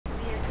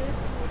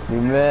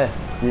You missed.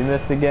 You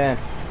missed again.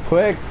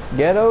 Quick,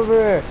 get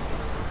over.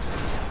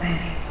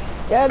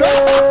 Get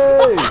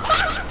it!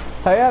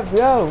 Hurry up,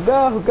 go,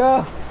 go,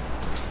 go.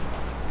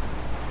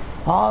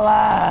 Haul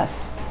ass.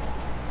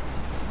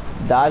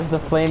 Dodge the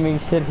flaming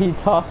shit he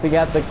tossing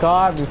at the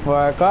car before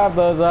our car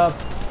blows up.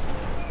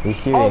 He's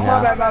shooting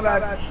now. My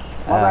bad.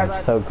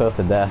 I'm so close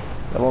to death.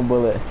 One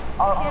bullet.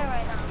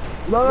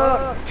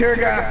 Look, tear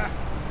gas.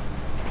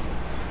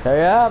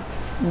 Hurry up.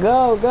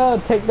 Go,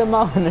 go, take them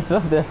out or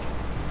something.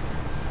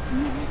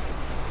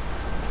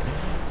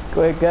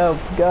 Quick, go,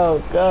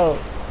 go, go.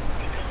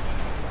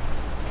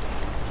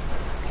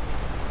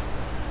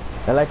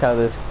 I like how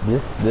this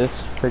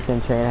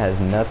freaking train has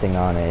nothing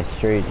on it. It's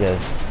straight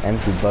just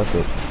empty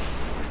buckets.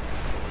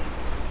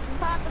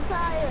 Pop the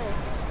tires.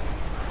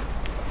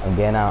 I'm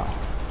getting out.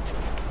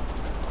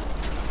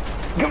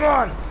 Come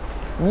on!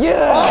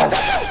 Yeah!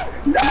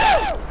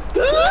 Yeah.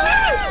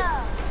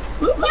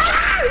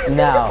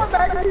 Now,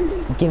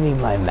 give me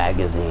my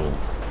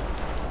magazines.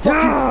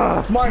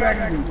 It's my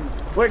magazine.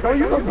 Wait, don't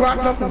use those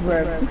glass knuckles,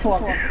 man.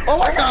 Fuck. Oh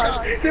my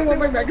god! They want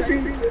my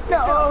magazine.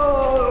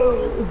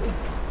 No!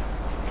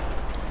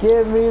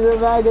 Give me the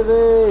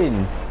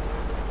magazines!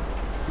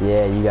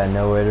 Yeah, you got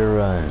nowhere to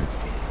run.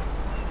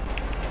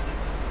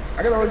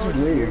 I can always just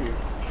leave.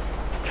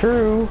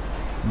 True,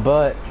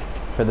 but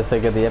for the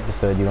sake of the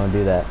episode, you won't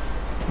do that.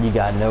 You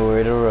got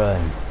nowhere to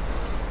run.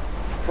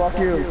 Fuck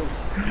you.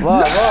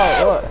 Whoa,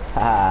 whoa, whoa!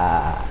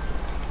 Ah!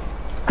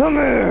 Come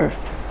here!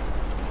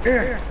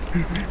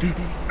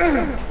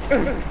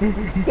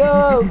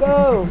 Go,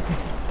 go!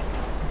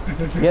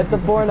 Get the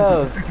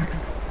pornos.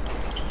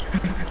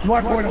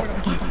 Smart point.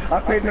 I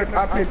paid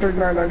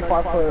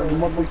 $39.95 for a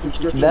monthly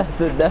subscription.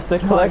 That's the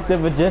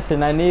collective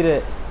magician. I need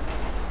it.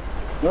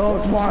 No,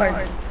 it's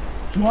mine.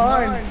 It's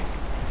mine.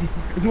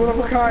 It's one of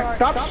a kind.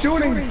 Stop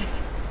shooting.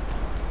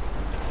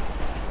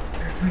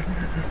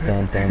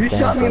 He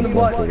shot me in the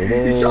butt.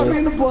 He shot me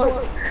in the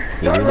butt.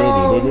 Turn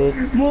around.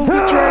 Move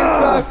the train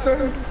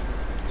faster.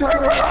 Turn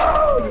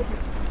around.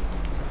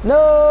 No!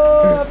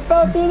 I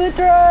fell through the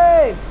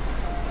train!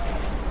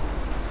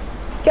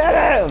 Get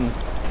him!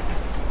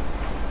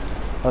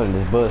 Oh,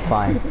 this bullet's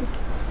flying.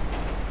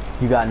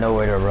 You got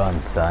nowhere to run,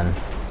 son.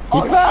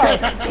 Oh, shit!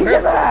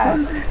 Get back!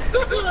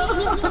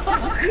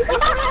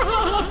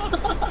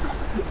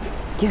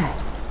 Get.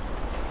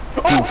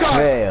 Oh, You God!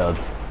 failed.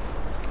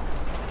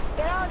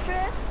 Get out,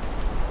 Trish.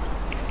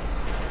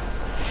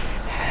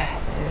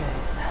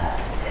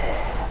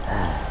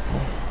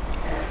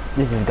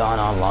 This has gone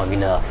on long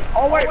enough.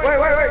 Oh, wait.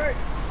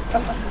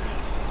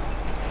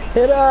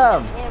 Hit him!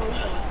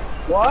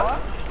 Yeah,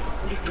 What?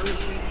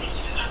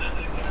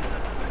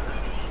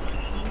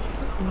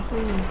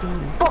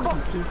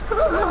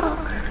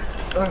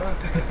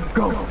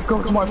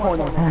 Go to my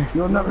point.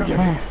 You'll never get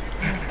it.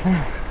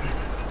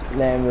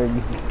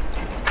 Lamborghini.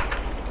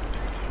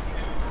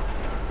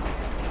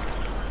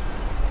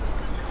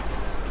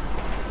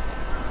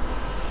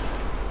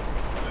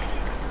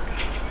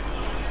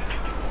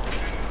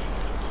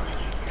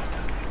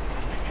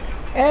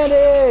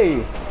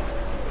 Andy!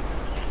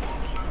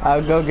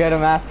 I'll go get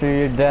him after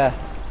your death.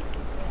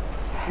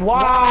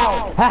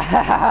 Wow!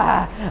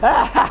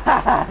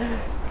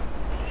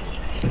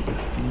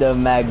 The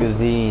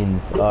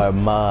magazines are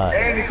mine.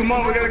 Andy, come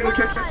on, we gotta go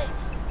catch it.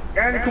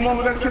 Andy, come on,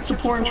 we gotta catch the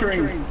porn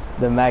train.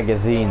 The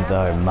magazines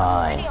are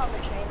mine.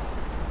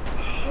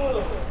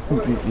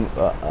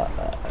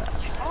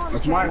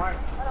 It's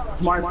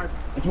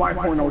my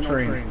porno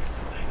train.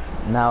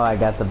 Now I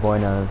got the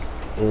buenos.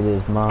 It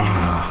is mine.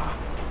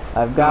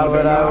 I've got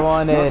what I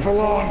wanted. Not for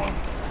long.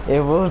 It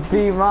will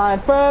be mine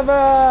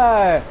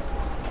forever.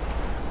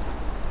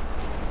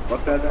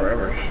 Fuck that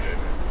forever.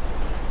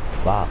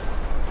 Wow.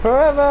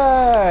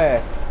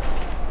 Forever.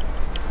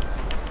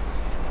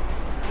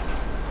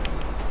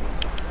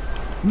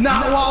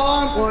 Not while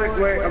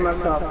I'm. Wait, I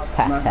messed up.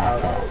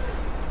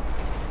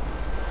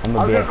 I'm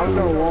gonna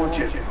gonna launch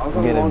it. I'm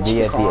gonna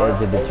be at the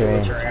edge of the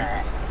train.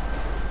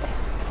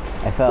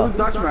 I fell. Who's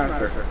Dutch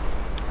Master?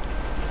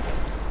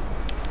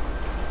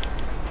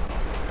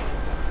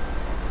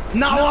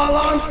 Not while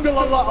I'm still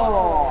alive.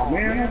 Oh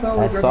man,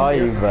 I saw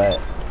you, but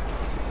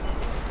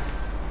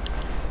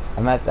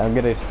I'm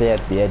gonna stay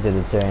at the edge of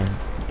the train.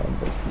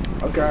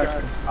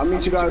 Okay, I'll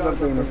meet you guys up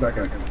there in a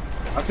second.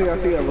 I see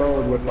a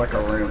road with like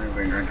a ramp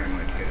thing. I can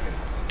like hit it.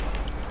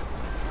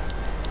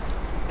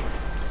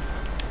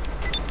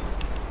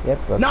 Yep.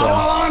 Okay. Not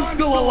while I'm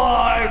still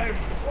alive.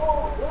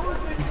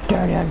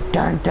 Dun dun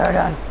dun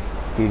dun.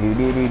 Do do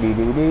do do do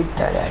do do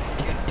dun dun.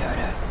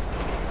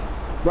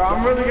 Bro,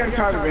 I'm really getting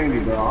tired of Andy,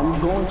 bro. I'm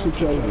going to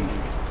kill him.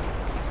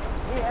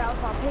 Yeah, I'll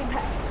pop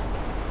payback.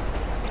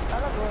 Oh,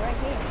 look, we're right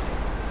here.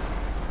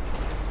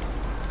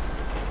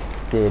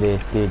 Did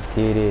it,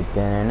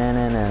 dun dun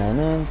dun dun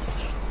dun.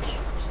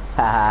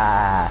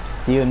 Ha!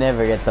 You'll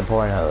never get the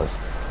pornos.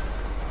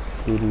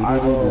 I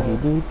will.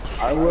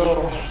 I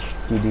will.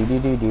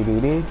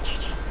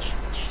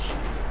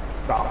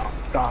 Stop.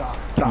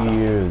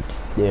 You.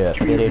 Yeah.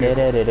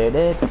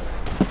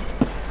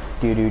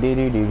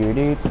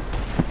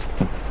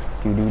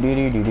 Do do do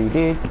do do do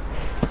do.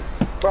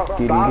 Bro,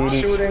 stop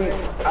shooting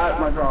at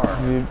my car.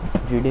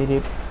 Do do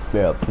do.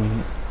 Bro.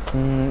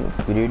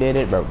 Do do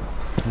do bro.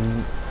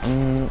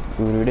 Do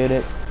do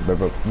do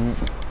bro.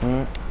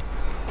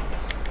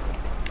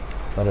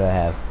 What do I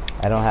have?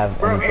 I don't have.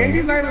 Bro, anything.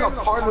 Andy's not even a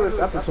part of this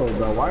episode,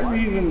 bro. Why is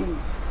he even?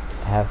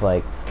 I have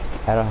like,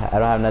 I don't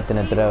have nothing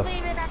to throw.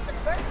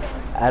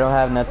 I don't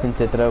have nothing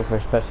to throw for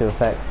special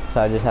effects,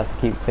 so I just have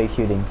to keep fake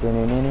shooting.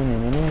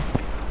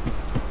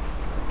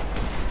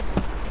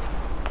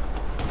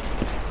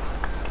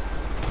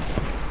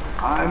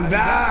 I'm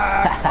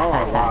back.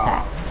 Oh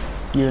wow.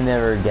 You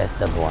never get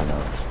the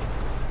bonus.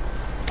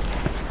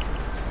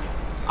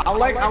 I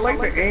like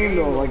the aim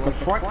though. Like the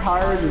front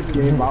tire just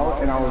gave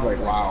out, and I was like,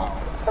 wow.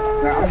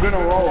 Now, I'm gonna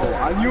roll.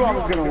 I knew I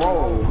was gonna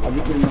roll. I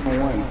just didn't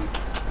know when.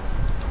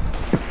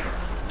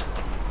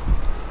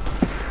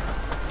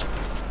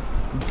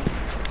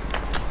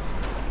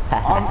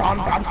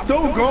 I'm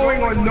still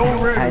going on no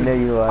rims. I know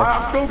you are.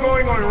 I'm still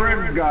going on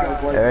rims,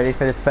 guys. Like, Ready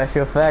for the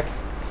special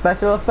effects?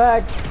 Special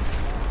effects!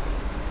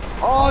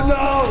 oh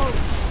no!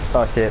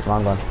 Oh shit,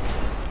 wrong one.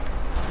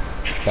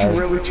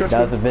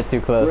 That was a bit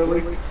too close.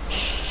 Really?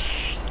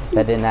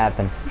 That didn't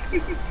happen.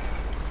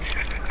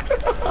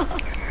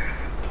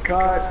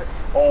 Cut.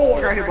 Oh,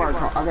 I got hit by a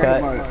car. I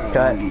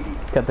got hit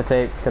by Cut the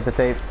tape, cut the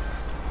tape.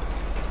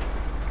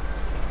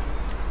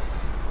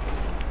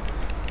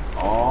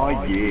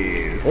 Oh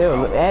yes.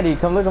 Ew, Andy,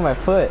 come look at my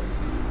foot.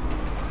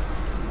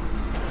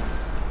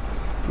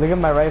 Look at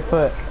my right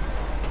foot.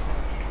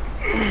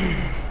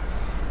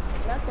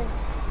 Nothing.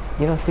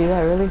 You don't see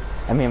that, really?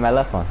 I mean, my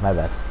left one, my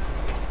bad.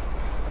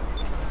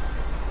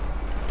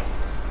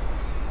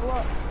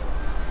 What?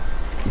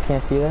 You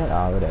can't see that?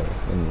 Oh, whatever.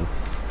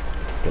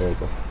 There you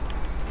go.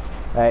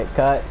 Alright,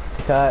 cut.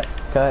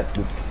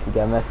 You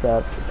got messed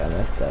up.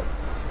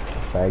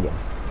 Try again.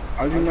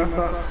 How'd you mess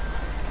up?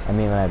 I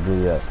mean when I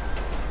blew you up.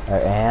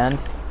 Alright, and...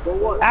 So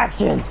what?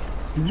 Action!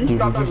 Did you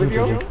stop the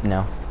video?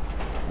 No.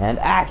 And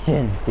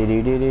action! Here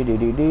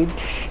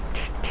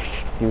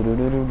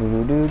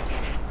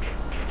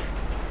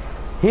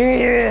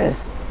he is!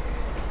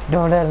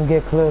 Don't let him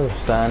get close,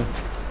 son.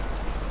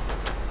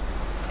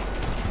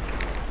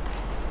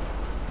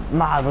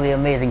 Mildly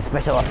amazing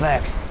special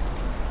effects.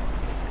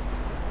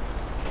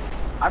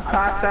 I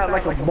passed that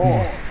like a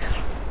boss.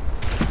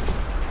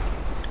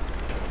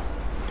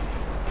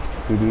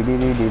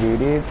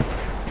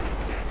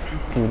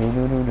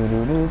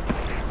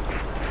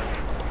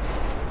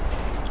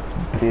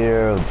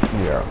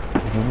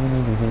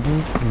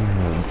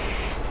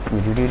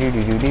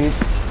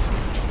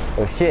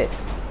 Oh shit.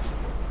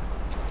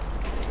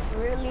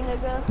 Really,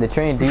 nigga? The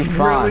train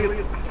despawned.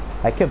 Really?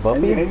 I killed both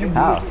of you?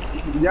 How?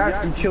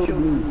 Yes, you killed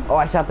me. Oh,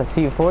 I shot the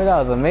C4? That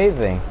was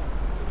amazing.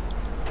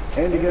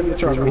 And you get in the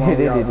truck.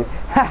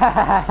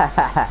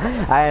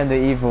 I am the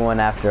evil one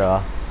after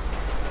all.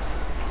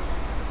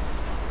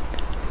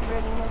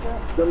 Really,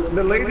 nigga?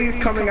 The lady's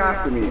coming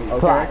after me, okay?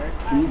 Plot.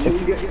 Can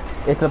you get...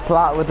 It's a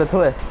plot with a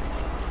twist.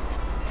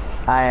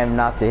 I am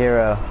not the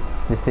hero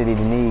the city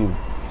needs.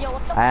 Yo,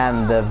 what the I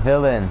am the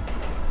villain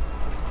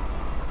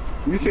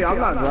You see, I'm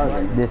not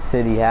driving. this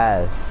city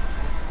has.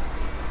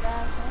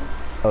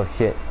 Oh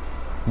shit.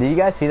 Did you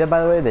guys see that,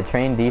 by the way? The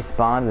train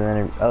despawned and then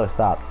it, oh,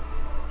 stop.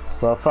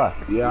 Well, fuck.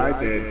 Yeah, I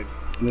did.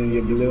 And then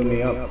you blew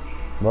me up.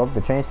 Well,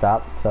 the train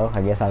stopped, so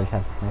I guess I'll just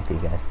have to snipe you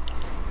guys.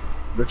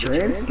 The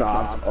train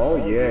stopped. Oh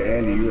yeah,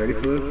 Andy, you ready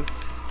for this?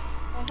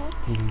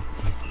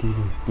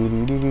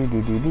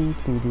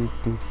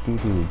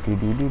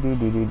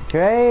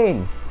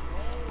 Train!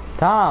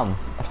 Tom,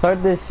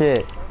 start this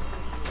shit.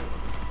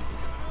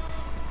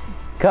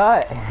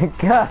 Cut!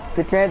 Cut!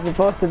 The train's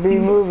supposed to be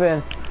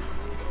moving.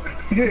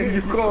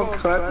 You call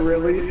cut,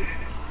 really?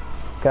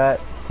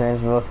 Cut. Train's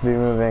supposed to be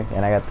moving,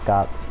 and I got the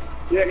cops.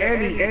 Yeah,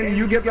 Andy,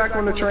 you get back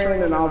on the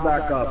train and I'll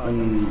back up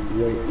and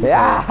wait.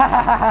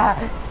 Yeah!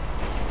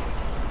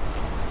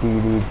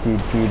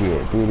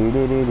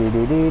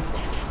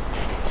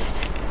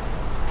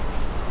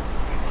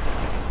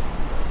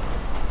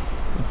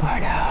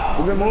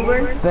 Is it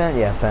moving? Ben,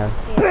 yeah, Ben.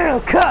 Ben,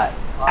 cut!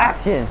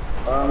 Action!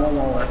 One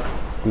more.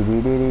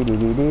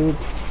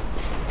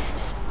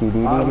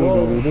 I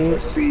will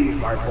receive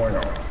my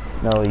porno.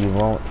 No, you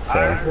won't,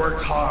 sir. I've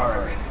worked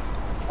hard.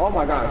 Oh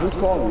my god, who's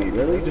calling me?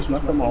 Really? Just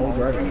messed up my whole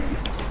driving.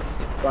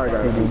 Sorry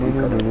guys.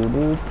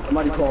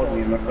 Somebody called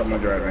me and messed up my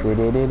driving.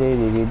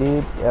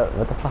 Oh,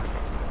 what the fuck?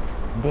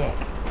 Dick.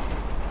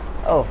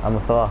 Oh, I'm a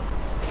flaw.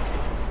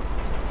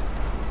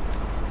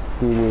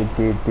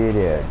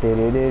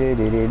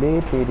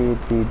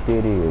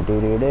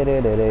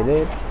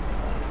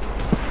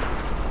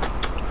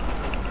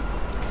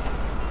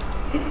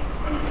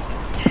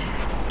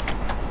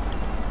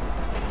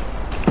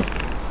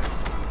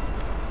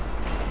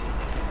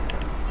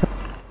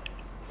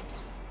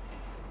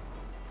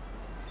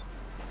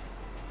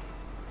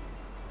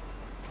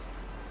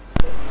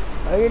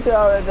 I get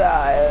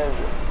traumatized.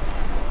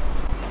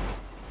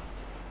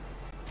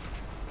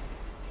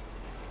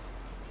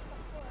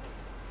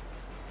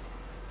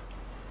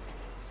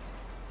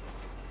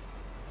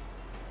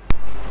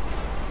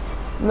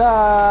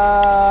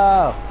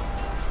 No!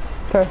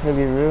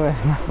 Perfectly ruined.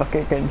 My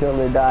fucking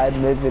controller died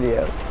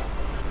mid-video.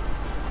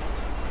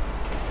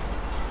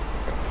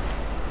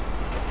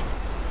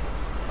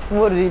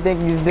 What did he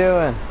think he was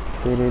doing?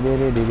 Give me back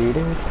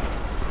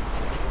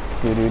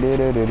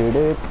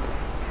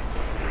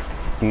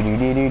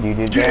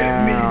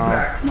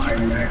my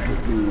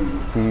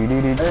magazines.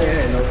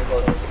 Hey, no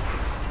fuck.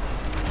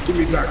 Give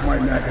me back my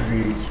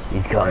magazines.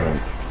 He's coming.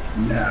 Right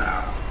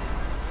now.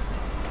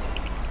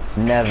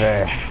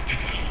 Never.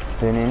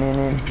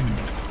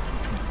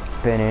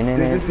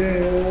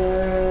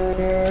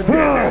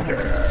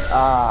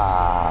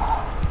 Ah.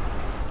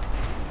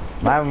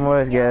 Why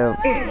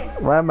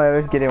am I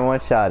always getting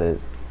one-shotted?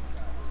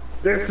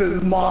 This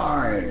is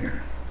mine.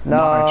 No.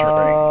 My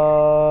train.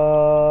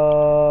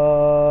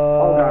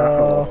 Oh god, I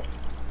fell off.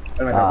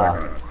 And I got back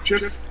on.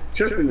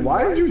 Tristan,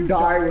 why did you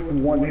die with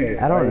one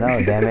hit? I don't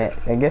know, damn it.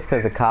 I guess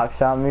because the cop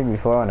shot me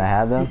before when I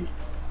had them.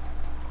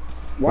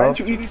 Why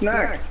didn't you eat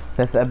snacks?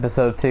 That's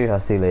episode 2,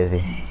 Husty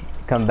Lazy.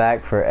 Come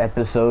back for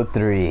episode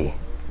 3.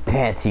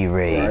 Panty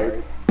raid.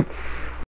 Right.